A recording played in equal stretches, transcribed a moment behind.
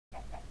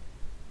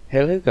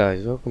Hello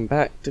guys, welcome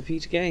back to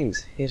Peter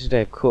Games. Here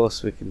today, of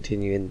course, we're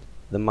continuing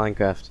the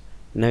Minecraft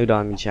No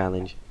Diamond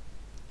Challenge.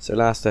 So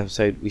last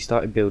episode we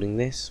started building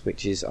this,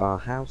 which is our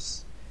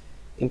house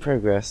in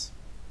progress.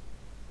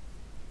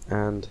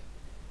 And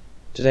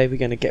today we're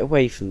going to get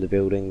away from the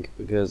building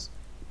because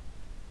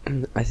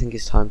I think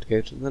it's time to go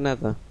to the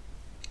Nether.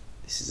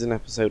 This is an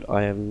episode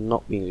I have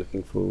not been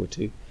looking forward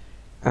to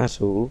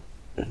at all.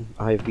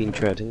 I have been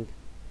dreading.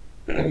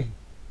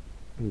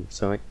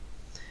 Sorry.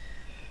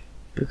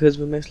 Because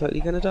we're most likely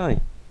going to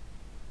die.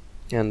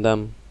 And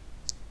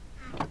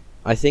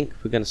I think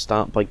we're going to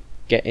start by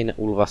getting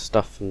all of our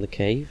stuff from the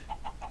cave,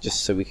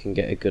 just so we can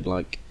get a good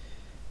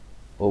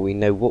or we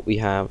know what we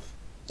have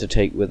to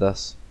take with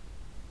us.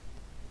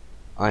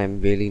 I am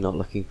really not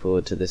looking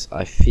forward to this.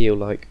 I feel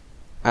like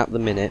at the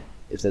minute,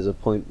 if there's a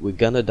point we're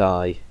going to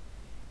die,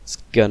 it's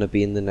going to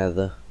be in the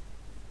Nether.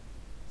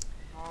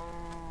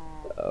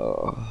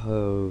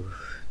 Oh,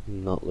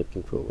 not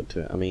looking forward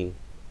to it. I mean,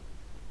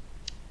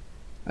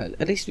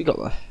 at least we got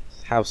the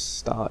house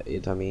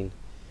started. I mean,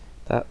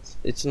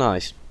 it's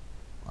nice.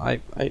 I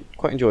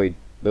quite enjoyed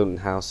building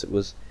the house. It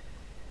was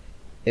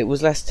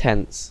less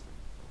tense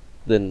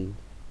than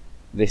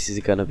this is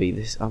gonna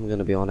be. I'm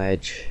gonna be on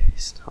edge.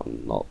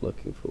 I'm not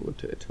looking forward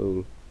to it at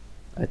all.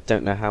 I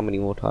don't know how many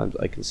more times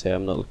I can say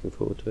I'm not looking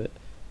forward to it,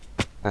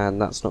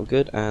 and that's not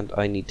good. And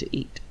I need to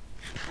eat.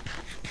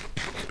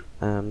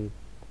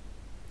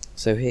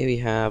 So here we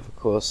have, of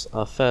course,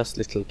 our first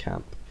little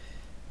camp.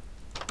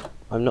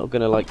 I'm not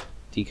going to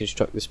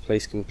deconstruct this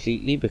place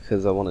completely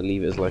because I want to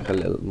leave it as a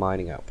little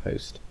mining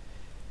outpost.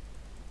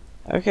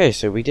 Okay,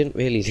 so we didn't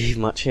really leave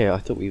much here. I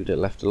thought we would have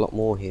left a lot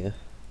more here,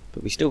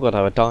 but we still got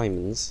our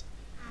diamonds,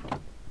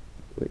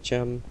 which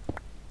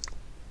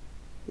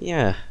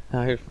yeah,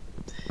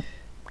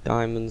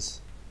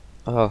 diamonds.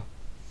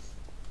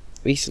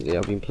 Recently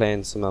I've been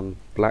playing some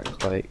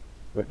Blacklight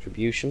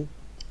Retribution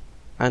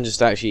and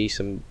just actually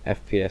some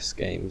FPS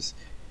games,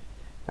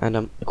 and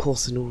of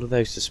course in all of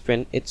those to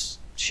sprint it's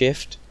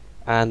shift,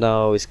 and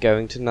it's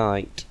going to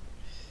night.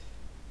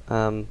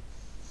 Yeah,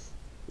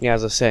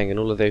 as I was saying, in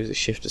all of those it's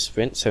shift to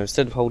sprint, so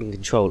instead of holding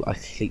control I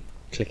keep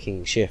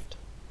clicking shift,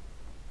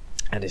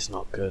 and it's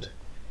not good.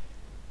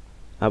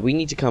 We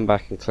need to come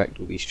back and collect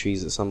all these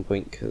trees at some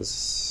point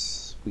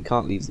because we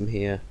can't leave them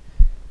here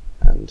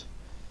and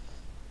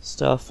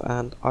stuff,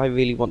 and I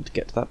really want to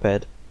get to that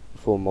bed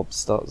before mobs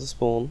start to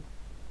spawn.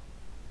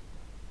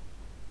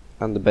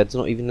 And the bed's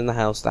not even in the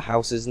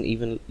house isn't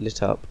even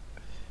lit up.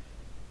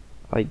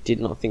 I did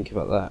not think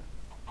about that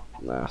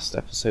last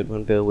episode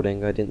when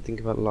building. I didn't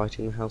think about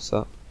lighting the house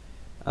up.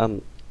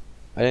 I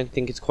don't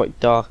think it's quite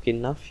dark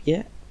enough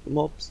yet,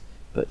 mobs,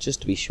 but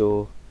just to be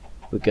sure,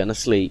 we're gonna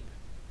sleep.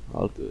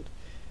 All good.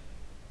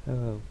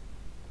 And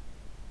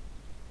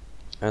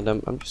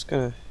I'm just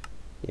gonna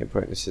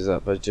brightness is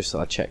up. I just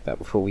thought I'd check that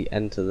before we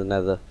enter the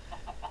Nether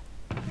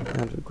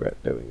and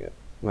regret doing it.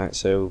 Right,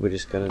 so we're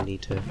just gonna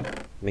need to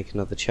make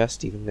another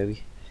chest, even though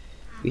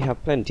we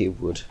have plenty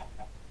of wood.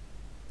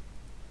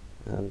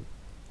 And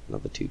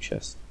another 2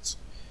 chests.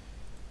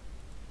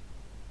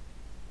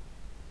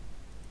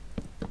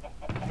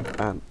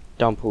 And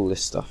dump all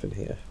this stuff in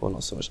here. Well,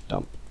 not so much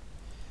dump.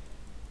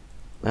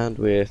 And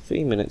we're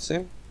 3 minutes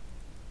in.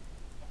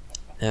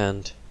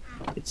 And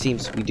it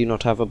seems we do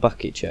not have a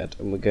bucket yet,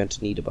 and we're going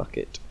to need a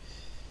bucket.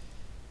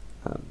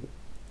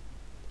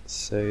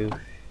 So,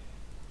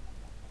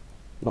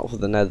 not for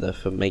the Nether,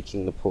 for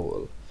making the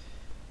portal.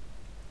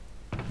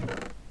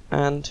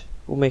 And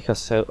we'll make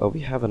ourselves. Oh, we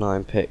have an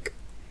iron pick.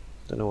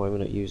 Don't know why we're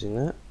not using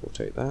that. We'll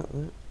take that.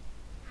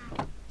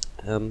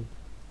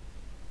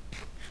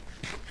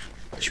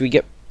 Should we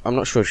get? I'm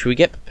not sure. Should we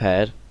get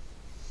prepared,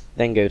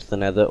 then go to the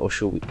Nether, or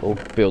should we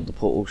build the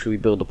portal? Should we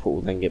build the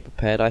portal then get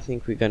prepared? I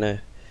think we're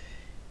gonna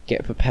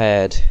get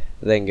prepared,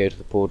 then go to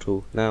the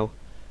portal. Now,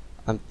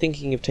 I'm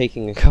thinking of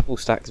taking a couple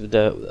stacks of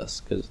dirt with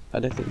us because I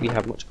don't think we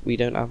have much. We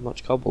don't have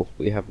much cobble.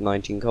 We have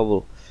 19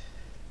 cobble.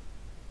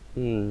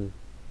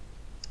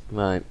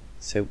 Right.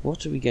 So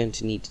what are we going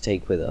to need to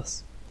take with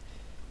us?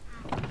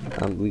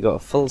 We got a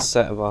full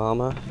set of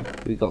armor.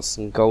 We got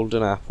some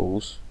golden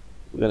apples.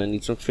 We're gonna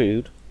need some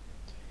food.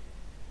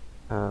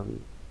 Have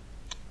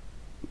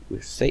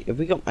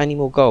we got any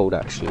more gold?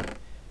 Actually,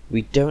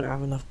 we don't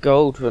have enough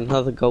gold for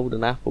another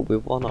golden apple. We're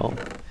one off.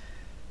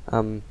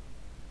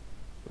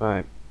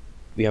 Right.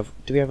 Do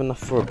we have enough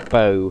for a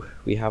bow?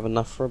 We have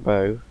enough for a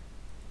bow,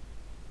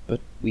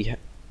 but we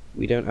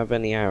don't have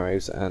any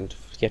arrows, and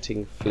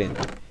getting flint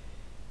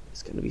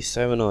is going to be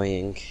so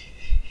annoying.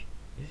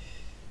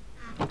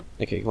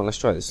 Okay, come on, let's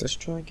try this. Let's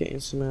try getting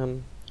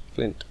some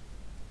flint.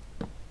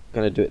 I'm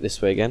gonna do it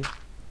this way again.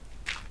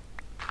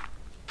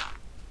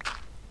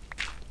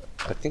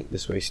 I think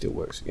this way still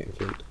works for getting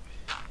flint.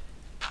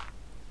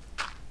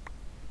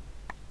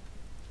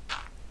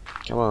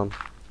 Come on.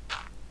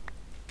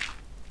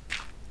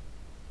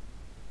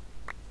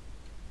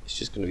 It's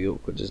just gonna be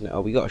awkward, isn't it?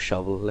 Oh, we got a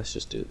shovel. Let's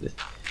just do it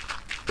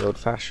the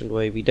old-fashioned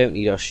way. We don't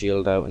need our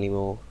shield out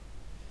anymore.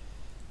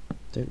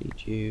 Don't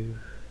need you.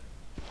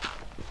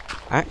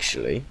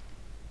 Actually,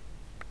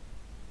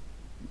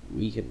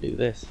 we can do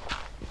this.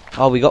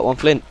 Oh, we got one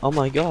flint. Oh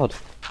my god.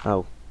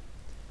 Oh.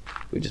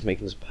 We're just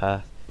making this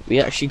path. We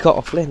actually got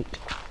a flint.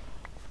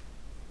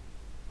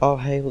 Oh,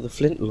 hail the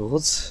flint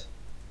lords.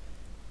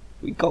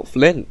 We got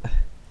flint.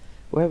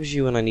 Where was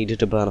you when I needed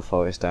to burn a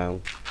forest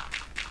down?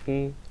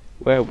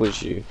 Where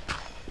was you?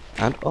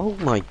 And oh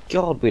my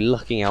god, we're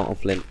lucking out on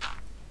flint.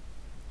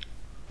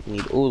 We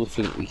need all the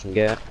flint we can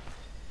get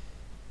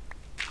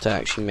to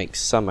actually make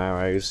some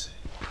arrows.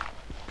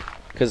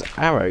 Because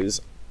arrows,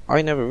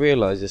 I never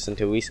realised this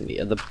until recently,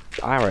 are the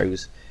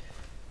arrows,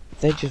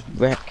 they just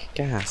wreck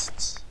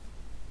ghasts.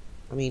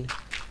 I mean,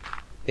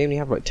 they only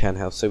have like 10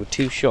 health, so with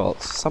 2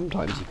 shots,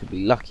 sometimes you could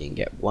be lucky and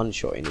get 1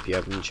 shot in if you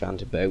have an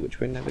enchanted bow, which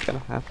we're never going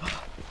to have.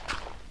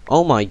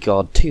 Oh my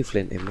god, 2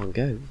 flint in one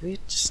go. We're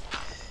just...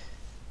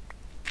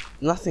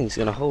 nothing's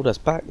going to hold us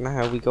back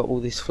now. We got all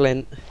this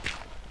flint.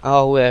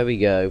 Oh, there we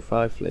go.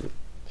 5 flint.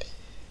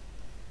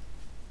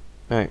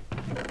 Right.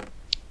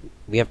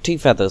 We have 2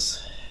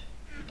 feathers.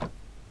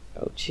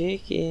 Oh,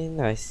 chicken,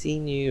 I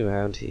seen you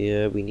around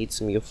here. We need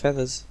some of your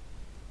feathers.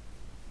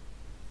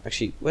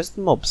 Actually, where's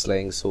the mob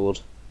slaying sword?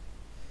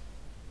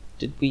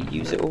 Did we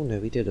use it all? No,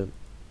 we didn't.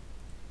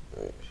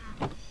 Right.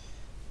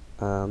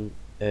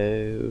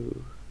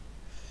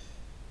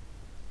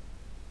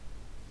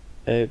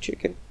 Oh,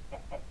 chicken.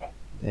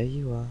 There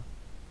you are.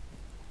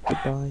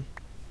 Goodbye.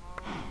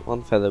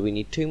 1 feather. We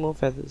need 2 more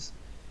feathers.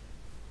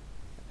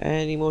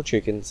 Any more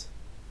chickens?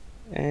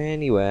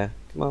 Anywhere.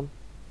 Come on.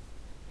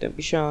 Don't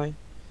be shy.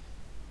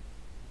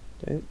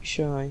 Don't be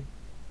shy.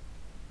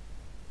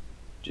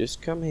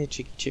 Just come here,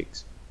 chicky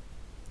chicks.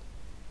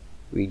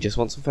 We just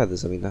want some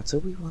feathers. I mean, that's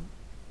all we want.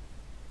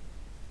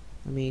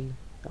 I mean,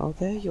 oh,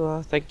 there you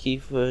are. Thank you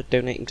for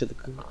donating to the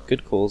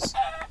good cause.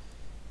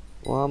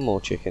 1 more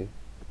chicken.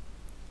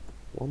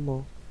 1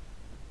 more.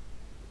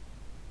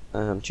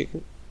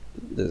 Chicken.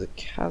 There's a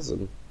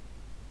chasm.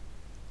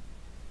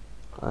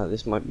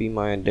 This might be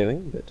my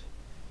undoing, but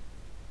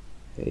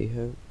hey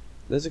ho.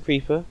 There's a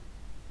creeper.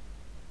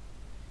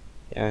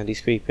 And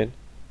he's creeping.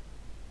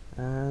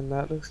 And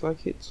that looks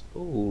like it's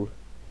all.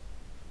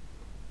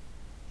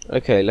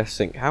 Okay, let's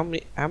think. How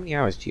many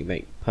arrows do you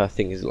make per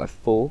thing? Is it like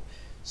 4?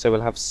 So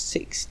we'll have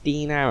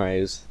 16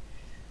 arrows.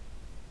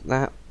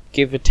 That,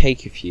 give or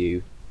take a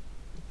few,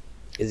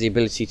 is the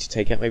ability to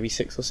take out maybe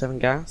 6 or 7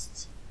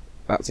 ghasts.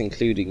 That's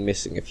including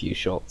missing a few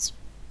shots.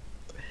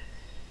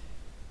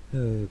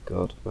 Oh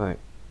god, right.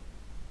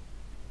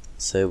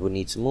 So we'll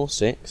need some more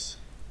sticks.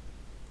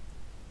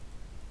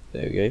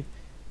 There we go.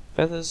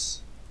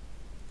 Feathers.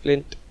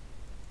 Flint.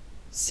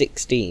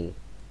 16.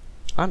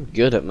 I'm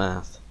good at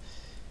math.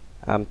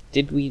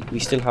 Did we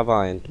still have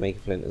iron to make a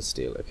flint and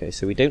steel? Okay,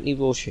 so we don't need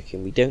raw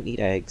chicken, we don't need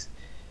eggs.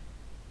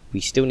 We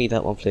still need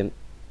that 1 flint.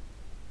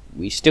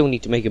 We still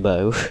need to make a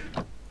bow.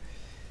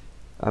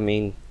 I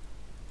mean,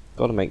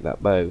 gotta make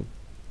that bow.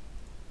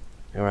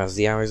 Whereas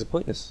the arrows are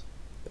pointless.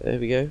 There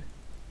we go.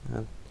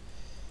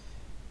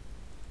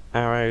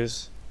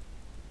 Arrows.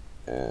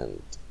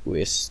 And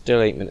we're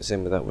still 8 minutes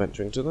in without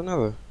venturing to the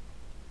Nether.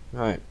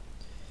 Right.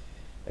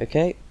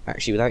 Okay,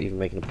 actually without even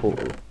making a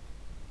portal.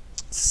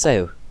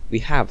 So, we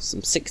have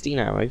some 16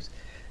 arrows.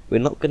 We're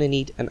not going to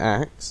need an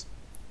axe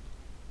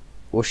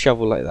or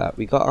shovel like that.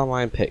 We got our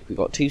iron pick. We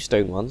got 2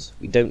 stone ones.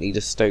 We don't need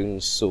a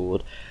stone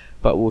sword,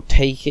 but we'll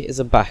take it as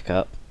a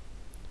backup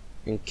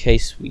in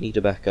case we need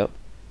a backup.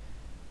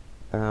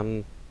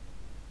 So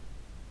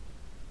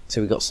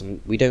we got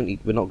some. We don't need.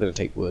 We're not going to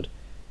take wood.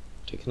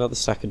 Take another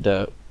stack of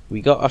dirt.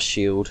 We got our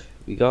shield.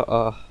 We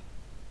got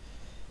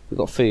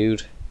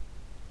food.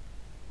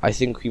 I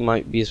think we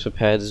might be as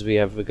prepared as we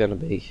ever going to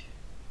be.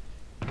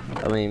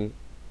 I mean,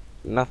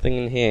 nothing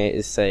in here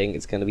is saying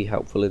it's going to be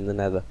helpful in the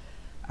Nether.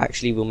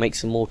 Actually, we'll make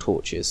some more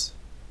torches.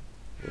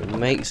 We'll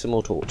make some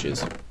more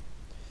torches.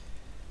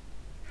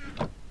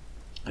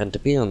 And to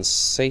be on the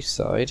safe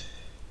side,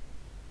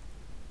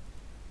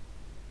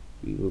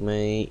 we will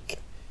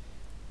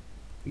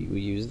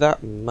use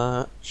that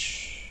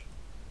much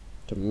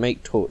to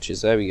make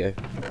torches. There we go.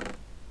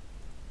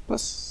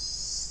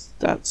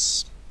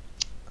 That's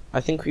I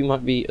think we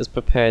might be as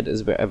prepared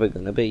as we're ever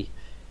going to be.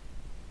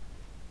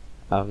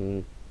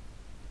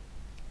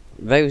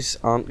 Those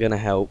aren't going to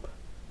help,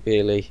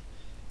 really.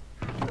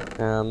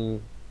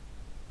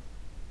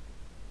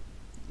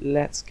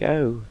 Let's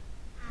go.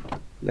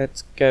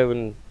 Let's go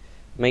and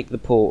make the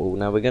portal.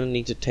 Now we're going to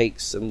need to take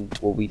some,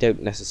 well, we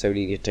don't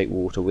necessarily need to take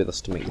water with us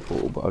to make the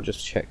portal, but I'll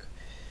just check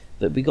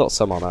that we got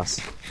some on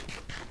us.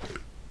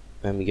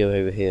 And we go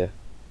over here.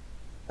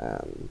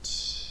 And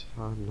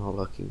I'm not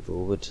looking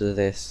forward to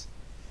this.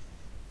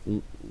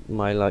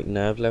 My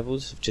nerve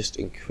levels have just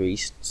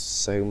increased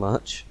so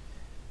much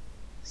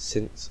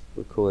since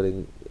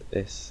recording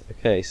this.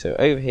 Okay, so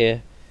over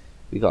here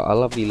we got a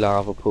lovely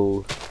lava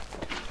pool,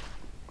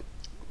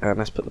 and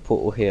let's put the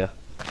portal here.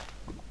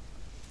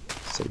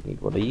 So we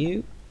need 1 of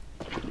you,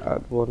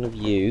 add 1 of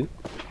you,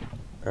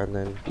 and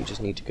then you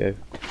just need to go.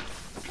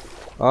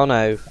 Oh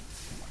no!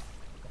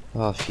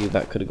 Oh phew,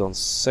 that could have gone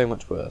so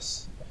much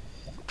worse.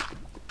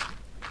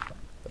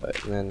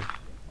 Right, and then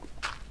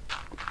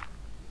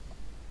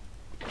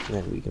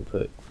then we can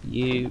put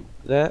you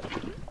there,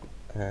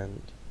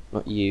 and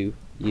not you,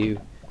 you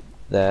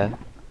there.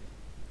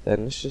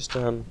 Then let's just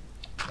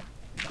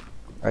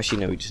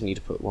actually no, we just need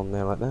to put one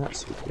there like that,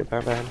 so we can go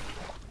bam bam.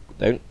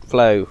 Don't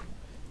flow.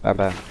 Bam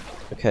bam.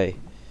 Okay.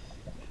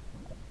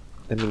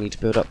 Then we need to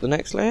build up the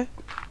next layer.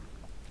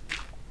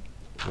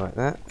 Like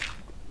that.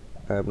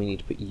 We need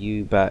to put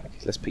you back.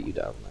 Let's put you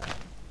down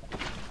there.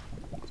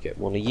 Get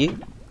one of you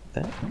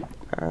there.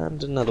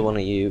 And another one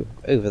of you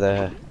over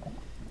there.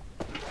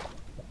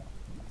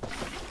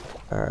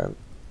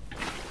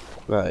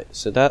 Right,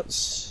 so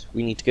that's...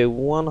 we need to go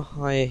one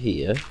higher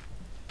here.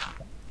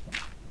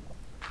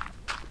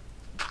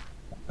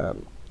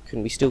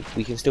 We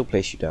can still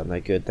place you down there,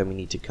 good. Then we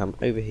need to come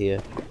over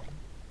here.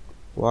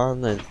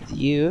 One of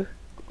you,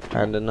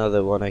 and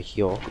another one of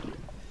your.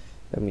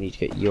 Then we need to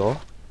get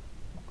your.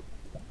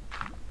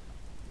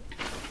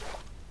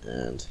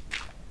 And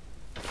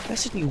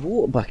that's a new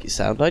water bucket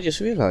sound, I just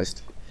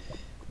realised.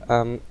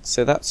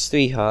 So that's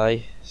 3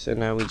 high, so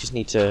now we just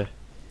need to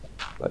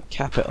like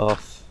cap it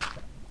off.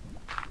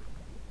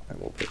 And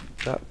we'll put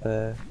that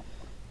there.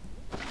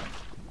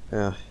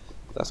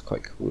 That's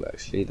quite cool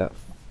actually, that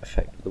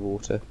effect of the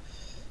water.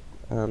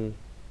 And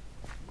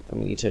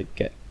we need to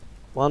get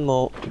one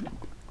more,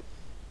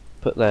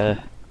 put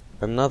there,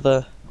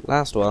 another,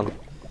 last one,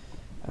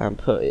 and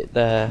put it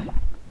there.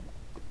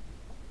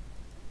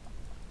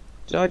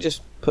 Did I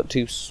just put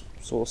 2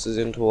 sources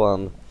into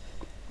one?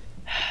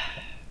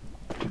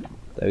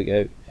 There we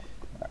go.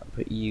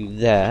 Put you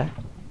there.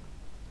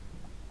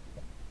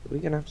 We're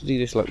gonna have to do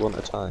this like one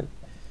at a time.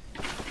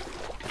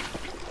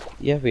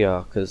 Yeah, we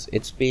are, because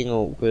it's being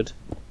awkward.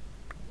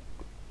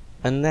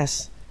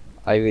 Unless,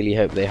 I really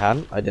hope they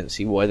hadn't. I don't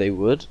see why they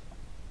would.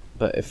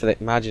 But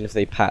imagine if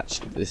they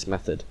patched this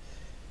method.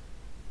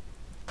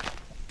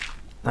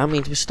 That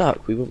means we're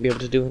stuck. We wouldn't be able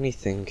to do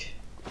anything.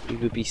 We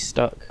would be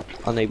stuck,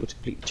 unable to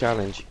complete the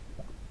challenge.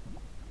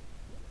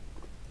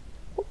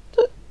 What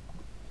the?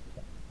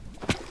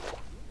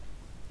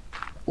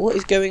 What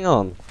is going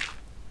on?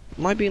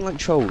 Am I being like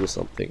trolled or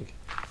something?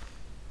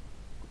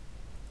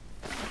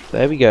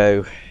 There we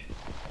go.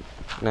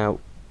 Now,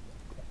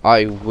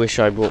 I wish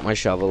I brought my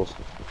shovel.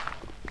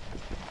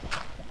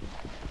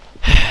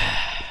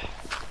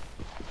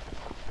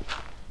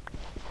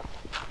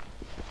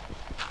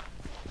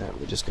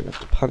 We're just gonna have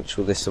to punch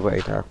all this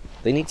away now.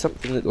 They need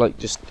something that like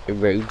just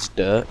erodes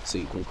dirt so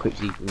you can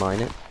quickly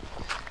mine it.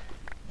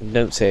 And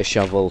don't say a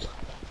shovel.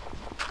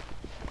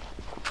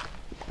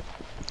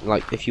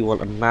 Like if you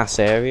want a mass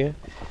area,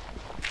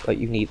 like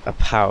you need a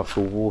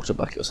powerful water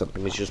bucket or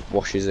something which just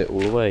washes it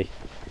all away.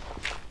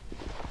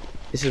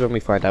 This is when we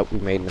find out we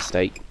made a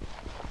mistake.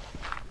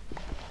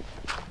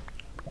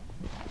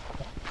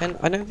 And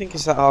I don't think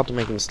it's that hard to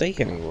make a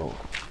mistake anymore.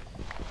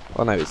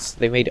 Oh no,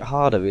 they made it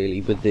harder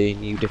really with the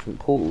new different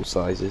portal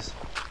sizes.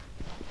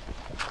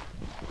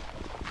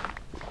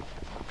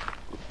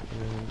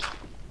 And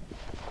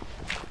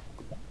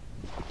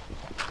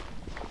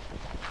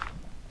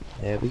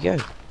there we go.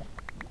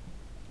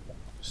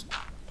 Just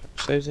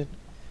patch those in.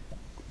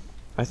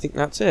 I think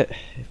that's it.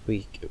 If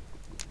we go.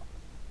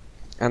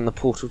 And the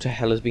portal to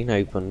hell has been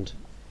opened.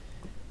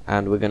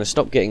 And we're going to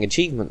stop getting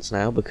achievements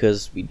now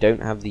because we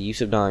don't have the use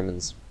of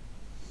diamonds.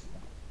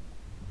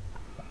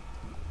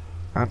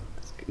 And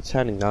it's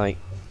turning night.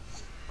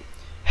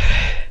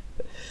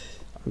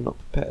 I'm not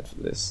prepared for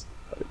this.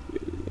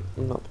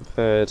 I'm not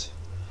prepared.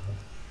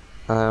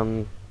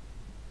 I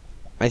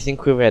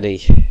think we're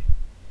ready.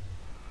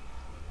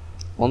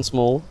 Once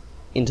more,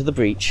 into the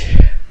breach.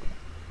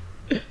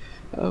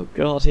 Oh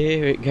god,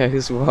 here it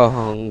goes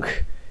wrong.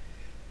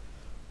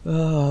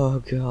 Oh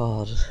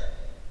god.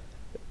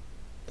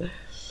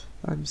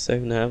 I'm so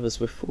nervous.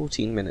 We're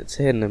 14 minutes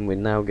in and we're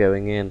now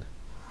going in.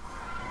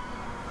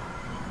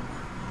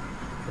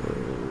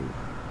 Oh.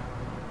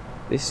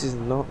 This is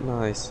not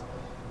nice.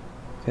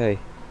 Okay.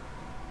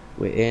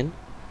 We're in.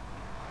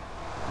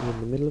 We're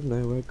in the middle of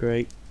nowhere,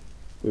 great.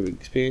 We're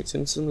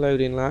experiencing some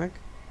loading lag.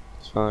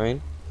 It's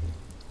fine.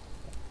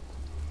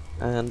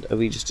 And are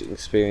we just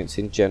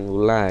experiencing general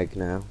lag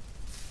now?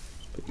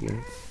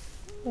 There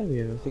we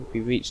go, I think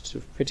we reached a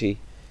pretty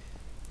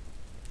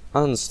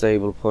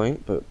unstable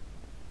point, but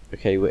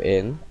okay, we're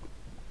in.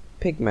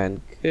 Pigmen,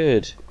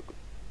 good.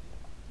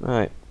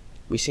 Right,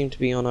 we seem to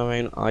be on our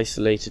own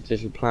isolated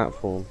little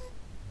platform.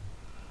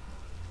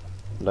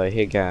 And I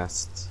hear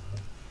ghasts.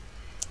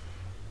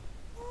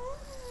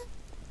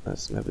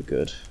 That's never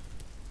good.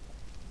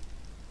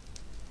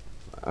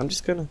 I'm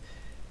just gonna...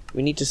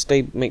 we need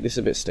to make this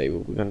a bit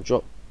stable. We're gonna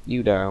drop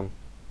you down.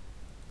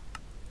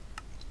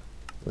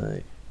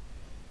 Right.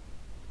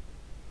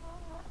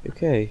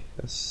 Okay,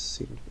 that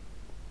seemed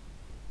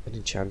an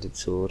enchanted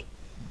sword.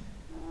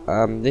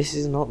 This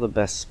is not the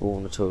best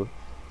spawn at all.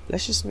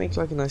 Let's just make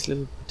like a nice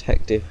little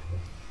protective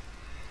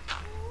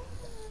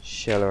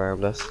shell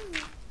around us.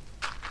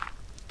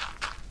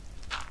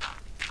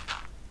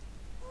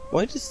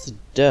 Why does the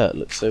dirt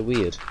look so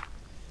weird?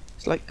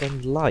 It's like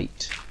gone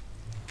light.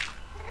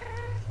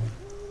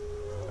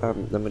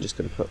 Then we're just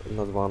going to put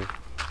another one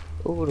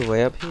all the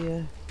way up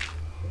here.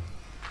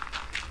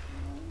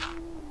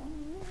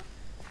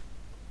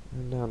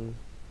 And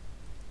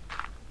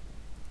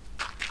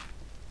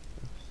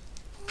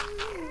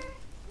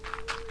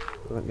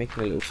like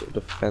making a little sort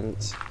of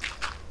fence.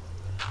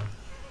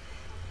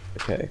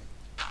 Okay.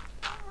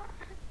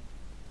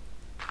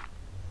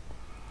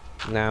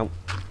 Now,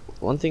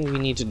 one thing we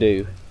need to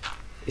do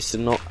is to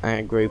not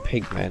aggro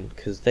pigmen,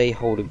 because they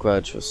hold a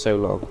grudge for so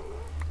long.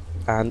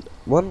 And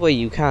one way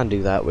you can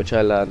do that, which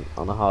I learned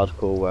on a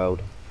hardcore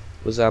world,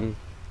 was the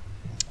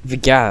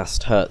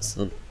gas hurts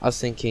them. I was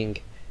thinking,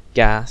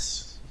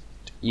 gas,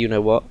 you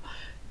know what?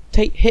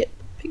 Hit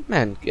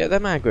pigmen, get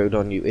them aggroed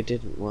on you. It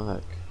didn't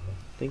work.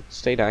 They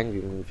stayed angry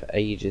with me for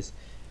ages.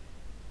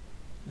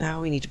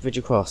 Now we need to bridge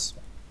across.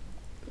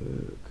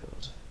 Oh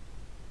god.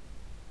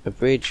 A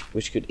bridge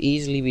which could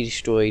easily be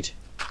destroyed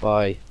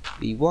by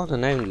the one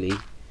and only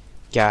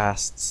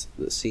ghasts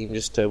that seem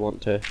just to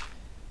want to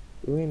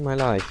ruin my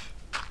life.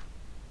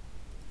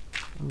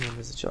 Oh,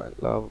 there's a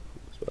giant lava pool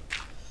as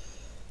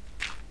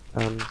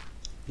well.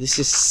 This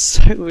is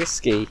so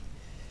risky.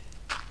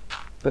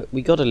 But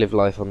we gotta live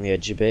life on the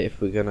edge a bit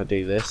if we're gonna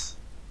do this.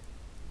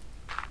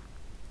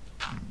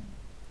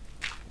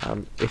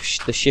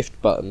 If the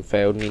shift button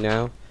failed me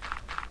now,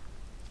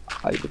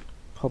 I would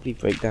probably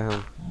break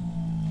down.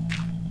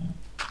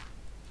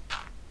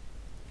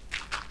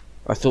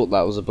 I thought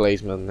that was a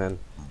blazeman then.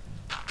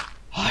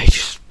 I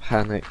just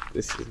panicked.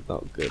 This is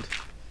not good.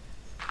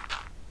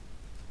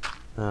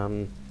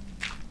 Right,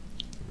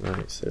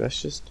 so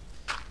let's just...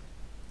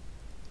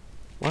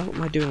 Why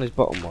am I doing those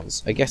bottom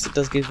ones? I guess it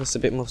does give us a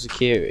bit more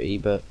security,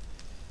 but...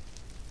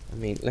 I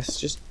mean, let's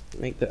just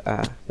make the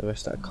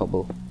rest out of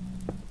cobble.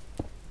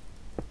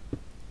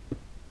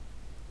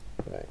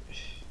 Right.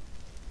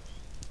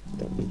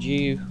 Don't need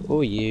you,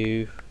 or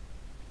you.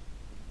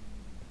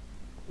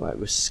 Right,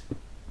 we're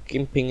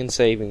skimping and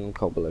saving on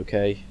cobble,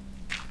 okay?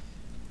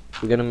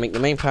 We're going to make the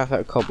main path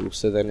out of cobble,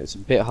 so then it's a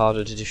bit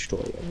harder to destroy.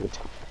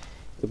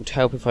 It would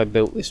help if I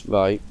built this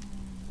right.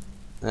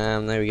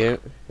 There we go.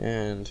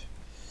 And...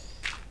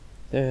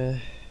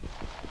 we're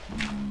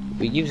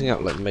using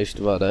up like most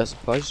of our dirt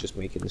supplies, just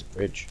making this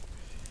bridge.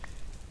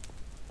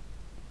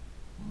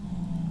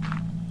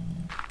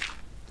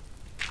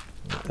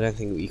 I don't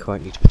think we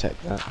quite need to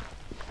protect that.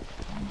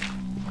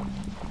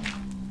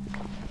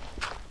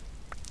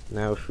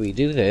 Now if we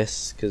do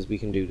this, because we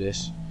can do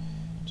this,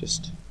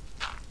 just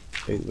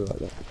go like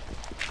that.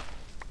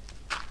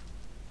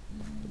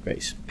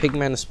 Great, so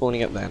pigmen are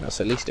spawning up there now,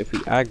 so at least if we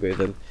aggro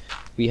them,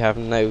 we have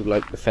no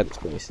like defense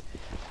base.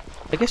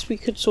 I guess we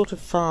could sort of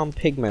farm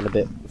pigmen a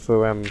bit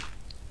for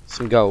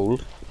some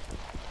gold,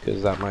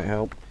 because that might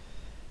help.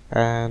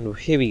 And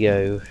here we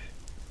go.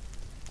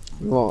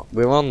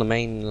 We're on the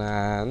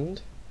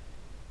mainland,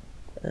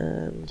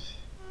 and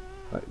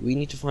we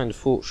need to find a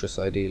fortress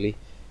ideally.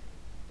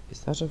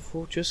 Is that a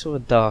fortress or a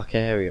dark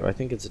area? I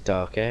think it's a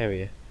dark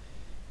area.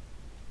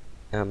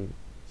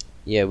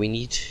 Yeah, we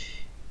need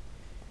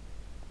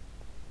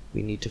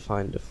to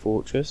find a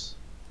fortress.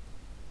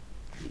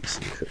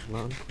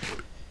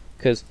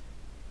 Because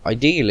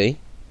ideally,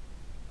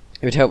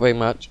 it would help very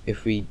much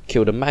if we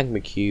killed a magma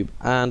cube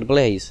and a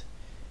blaze.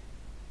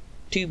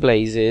 2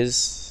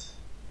 blazes,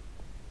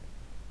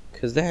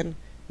 because then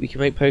we can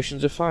make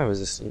potions of fire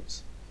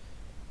resistance,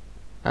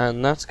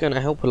 and that's going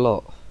to help a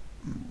lot.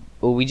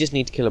 Or we just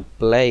need to kill a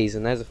blaze,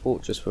 and there's a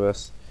fortress for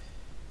us.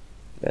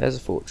 There's a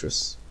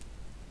fortress,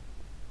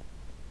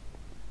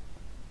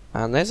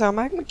 and there's our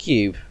magma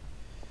cube.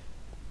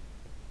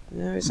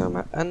 There's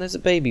our and there's a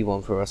baby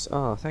one for us.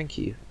 Ah, thank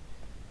you.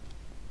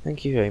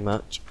 Thank you very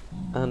much.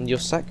 And your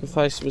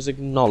sacrifice was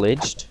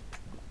acknowledged.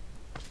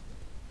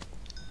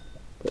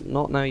 But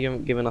not now you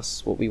haven't given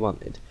us what we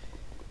wanted.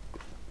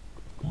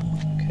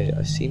 Okay,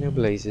 I see no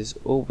blazes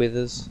or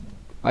withers.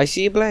 I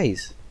see a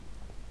blaze.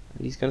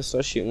 And he's going to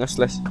start shooting us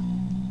less.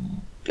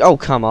 Oh,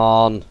 come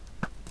on.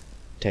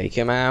 Take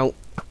him out.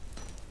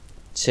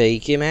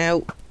 Take him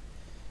out.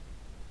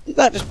 Did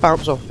that just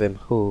bounce off of him?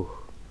 Ooh.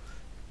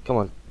 Come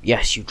on.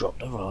 Yes, you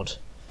dropped a rod.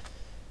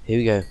 Here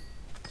we go.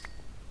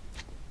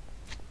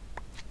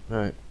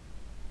 Right.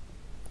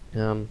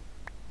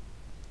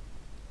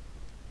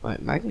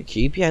 Right, magma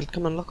cube. Yeah,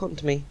 come on, lock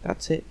onto me.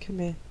 That's it. Come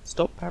here.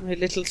 Stop having a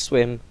little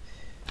swim.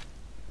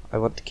 I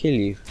want to kill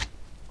you.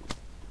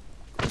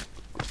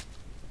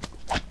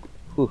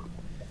 Whew.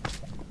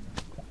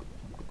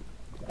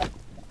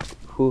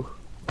 Whew.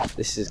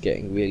 This is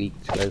getting really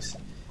close.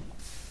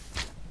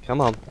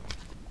 Come on.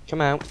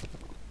 Come out.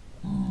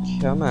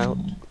 Come out.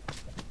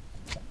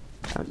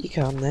 Out you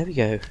come. There we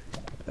go.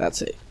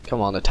 That's it. Come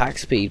on, attack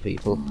speed,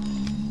 people.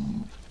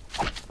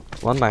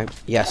 One mount.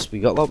 Yes, we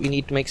got what we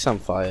need to make some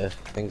fire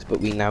things, but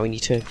we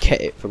need to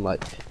get it from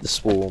like the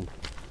swarm.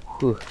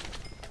 Whew.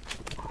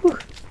 Whew.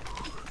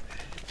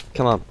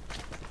 Come on.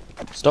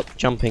 Stop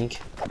jumping. Do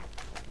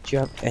you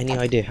have any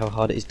idea how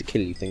hard it is to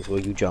kill you things while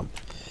you jump?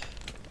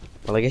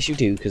 Well, I guess you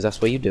do, because that's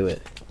where you do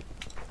it.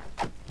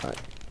 Right.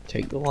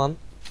 Take the one.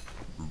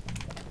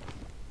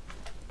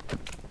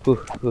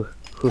 Whew, whew,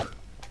 whew.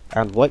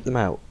 And wipe them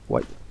out.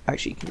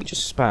 Actually, can we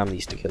just spam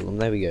these to kill them?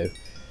 There we go.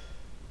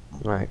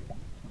 Right.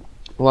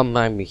 One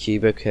magma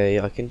cube, okay,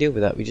 I can deal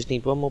with that. We just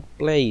need one more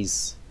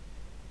blaze.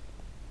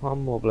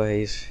 One more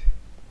blaze.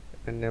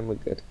 And then we're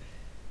good.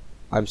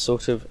 I'm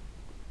sort of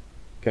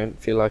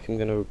feel like I'm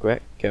going to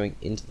regret going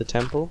into the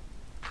temple.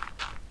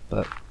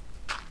 But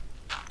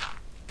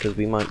because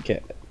we might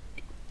get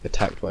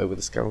attacked by with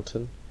a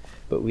skeleton.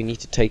 But we need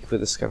to take with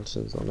the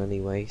skeletons on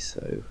anyway,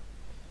 so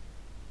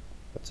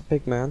that's a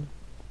big man.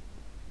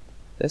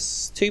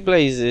 There's 2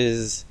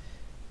 blazes.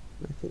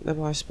 I think they're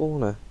by a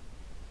spawner.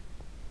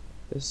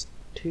 There's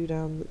 2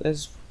 down.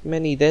 There's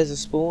many. There's a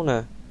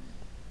spawner.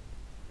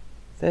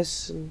 There's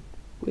some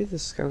wither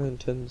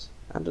skeletons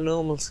and a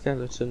normal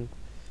skeleton.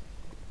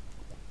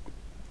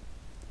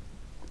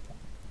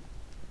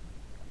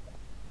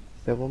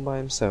 There's one by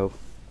himself.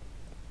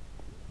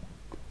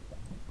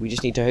 We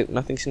just need to hope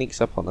nothing sneaks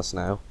up on us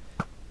now,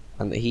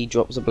 and that he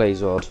drops a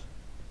blaze rod,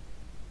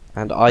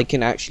 and I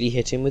can actually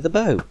hit him with a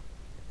bow.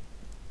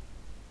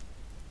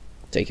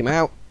 Take him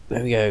out.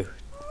 There we go.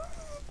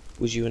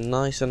 Was you a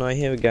nice? And I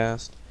hear a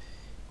ghast.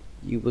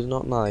 You was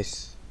not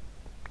nice.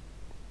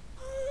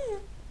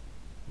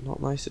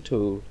 Not nice at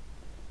all.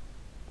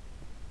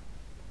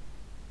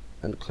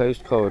 And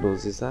closed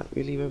corridors, is that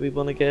really where we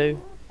want to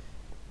go?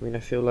 I mean, I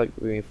feel like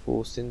we're being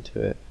forced into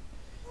it.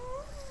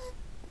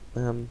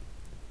 We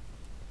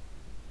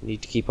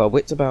need to keep our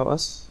wits about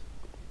us.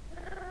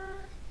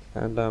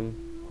 And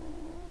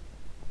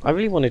I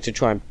really wanted to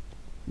try and...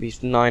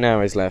 These 9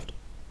 hours left.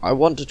 I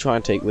want to try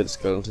and take with the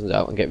skeletons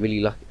out and get really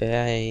lucky.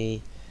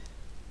 Hey,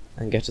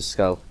 and get a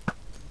skull.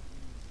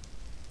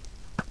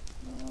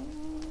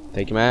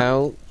 Take him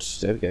out.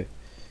 There we go.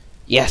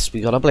 Yes,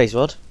 we got our blaze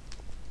rod.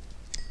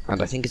 And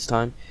I think it's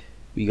time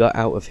we got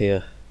out of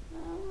here.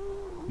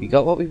 We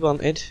got what we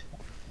wanted.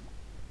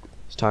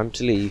 It's time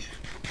to leave.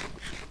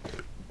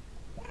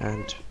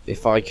 And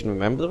if I can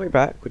remember the way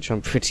back, which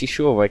I'm pretty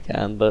sure I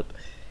can, but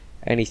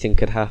anything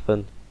could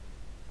happen.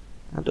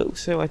 And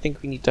also I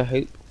think we need to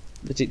hope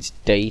that it's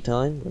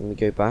daytime when we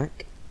go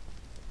back.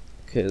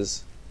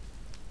 Because,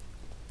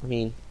 I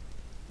mean,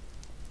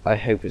 I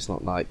hope it's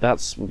not night.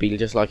 That would be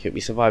just like it. We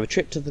survive a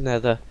trip to the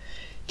Nether,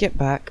 get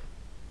back,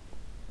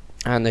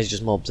 and there's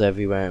just mobs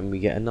everywhere and we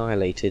get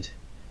annihilated.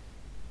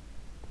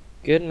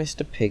 Good,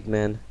 Mr.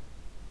 Pigman.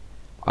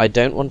 I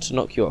don't want to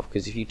knock you off,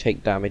 because if you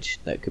take damage,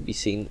 that could be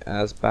seen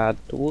as bad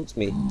towards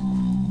me.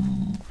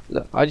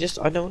 Look, I don't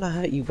want to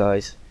hurt you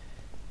guys.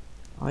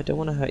 I don't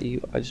want to hurt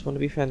you. I just want to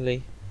be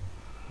friendly.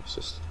 It's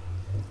just...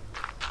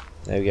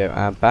 There we go,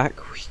 and back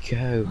we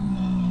go.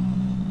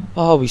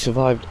 Oh, we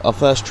survived our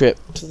first trip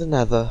to the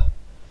Nether.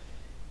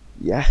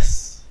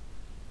 Yes.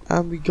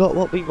 And we got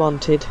what we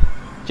wanted.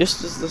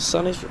 Just as the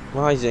sun is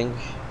rising.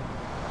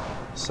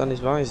 The sun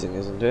is rising,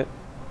 isn't it?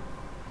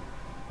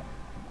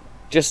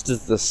 Just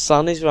as the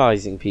sun is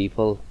rising,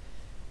 people.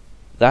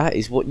 That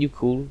is what you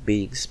call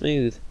being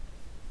smooth.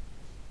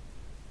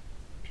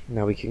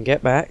 Now we can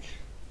get back.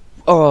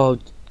 Oh,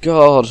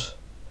 God.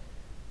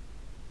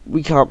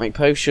 We can't make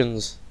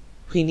potions.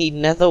 We need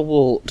nether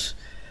wart.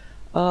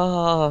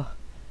 Ah,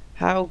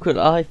 how could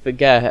I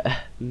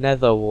forget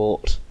nether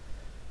wart?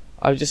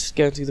 I was just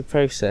going through the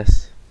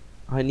process.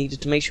 I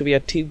needed to make sure we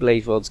had 2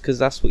 blaze rods, because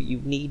that's what you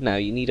need now.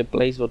 You need a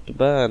blaze rod to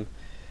burn.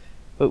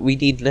 But we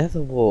need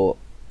nether wart.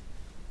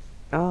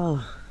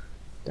 Ah,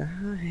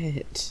 damn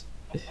it.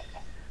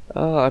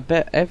 Oh, I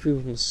bet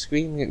everyone's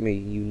screaming at me.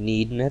 You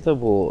need nether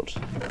wart.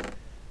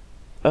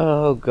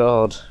 Oh,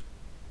 God.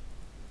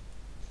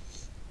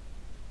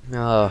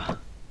 Ah.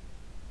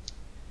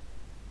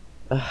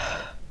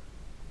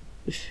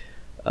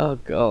 Oh,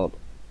 God.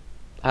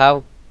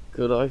 How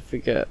could I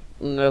forget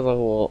nether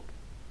wart?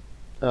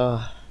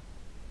 Ah.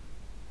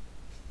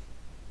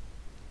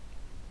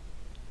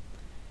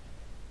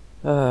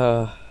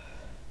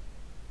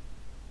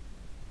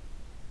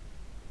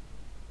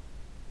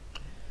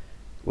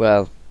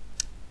 Well,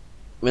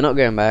 we're not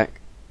going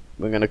back.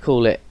 We're going to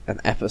call it an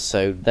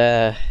episode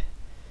there.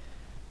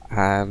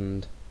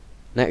 And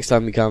next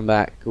time we come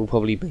back, we'll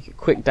probably make a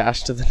quick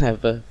dash to the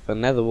Nether for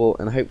nether wart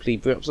and hopefully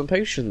brew up some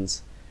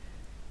potions.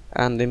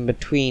 And in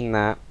between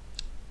that,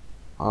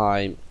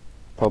 I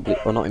probably,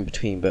 well, not in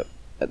between, but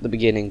at the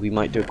beginning, we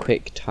might do a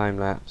quick time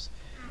lapse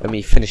of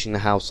me finishing the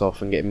house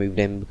off and getting moved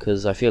in,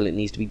 because I feel it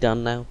needs to be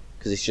done now,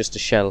 because it's just a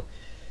shell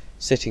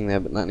sitting there,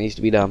 but that needs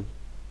to be done.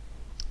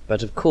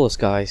 But of course,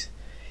 guys,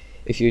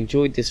 if you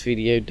enjoyed this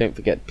video, don't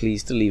forget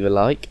please to leave a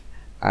like,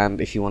 and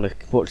if you want to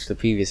watch the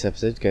previous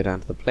episodes, go down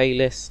to the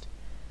playlist,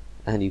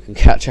 and you can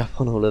catch up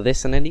on all of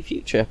this and any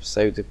future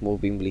episodes if more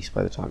have been released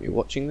by the time you're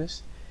watching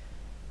this.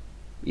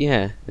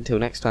 Yeah, until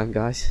next time,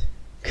 guys,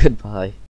 goodbye.